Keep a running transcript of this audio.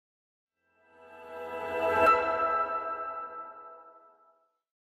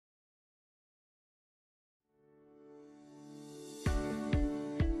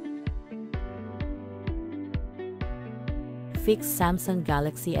Fix Samsung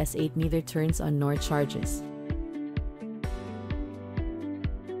Galaxy S8 neither turns on nor charges.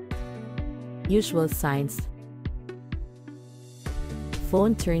 Usual signs.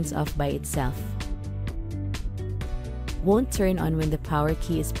 Phone turns off by itself. Won't turn on when the power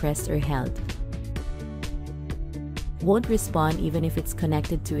key is pressed or held. Won't respond even if it's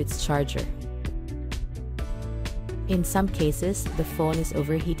connected to its charger. In some cases, the phone is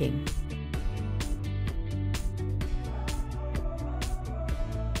overheating.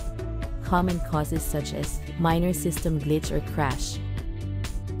 Common causes such as minor system glitch or crash.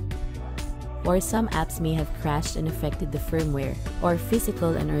 Or some apps may have crashed and affected the firmware, or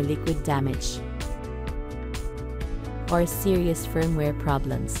physical and/or liquid damage. Or serious firmware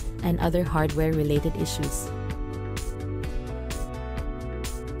problems, and other hardware-related issues.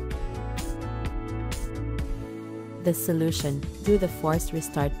 The solution: do the forced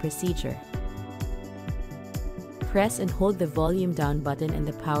restart procedure. Press and hold the volume down button and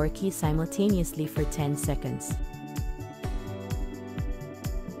the power key simultaneously for 10 seconds.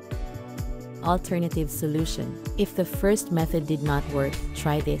 Alternative solution: if the first method did not work,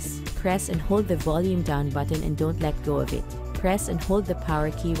 try this. Press and hold the volume down button and don't let go of it. Press and hold the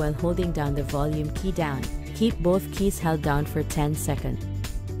power key while holding down the volume key down. Keep both keys held down for 10 seconds.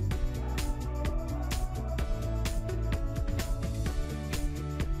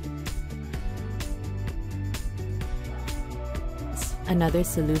 Another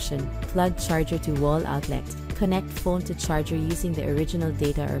solution: plug charger to wall outlet. Connect phone to charger using the original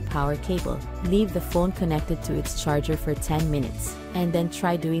data or power cable. Leave the phone connected to its charger for 10 minutes, and then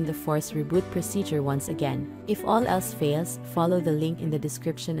try doing the force reboot procedure once again. If all else fails, follow the link in the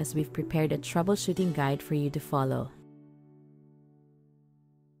description as we've prepared a troubleshooting guide for you to follow.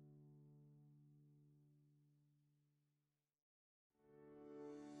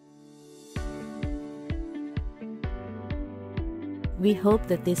 We hope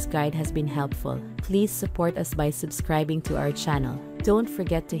that this guide has been helpful. Please support us by subscribing to our channel. Don't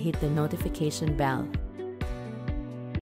forget to hit the notification bell.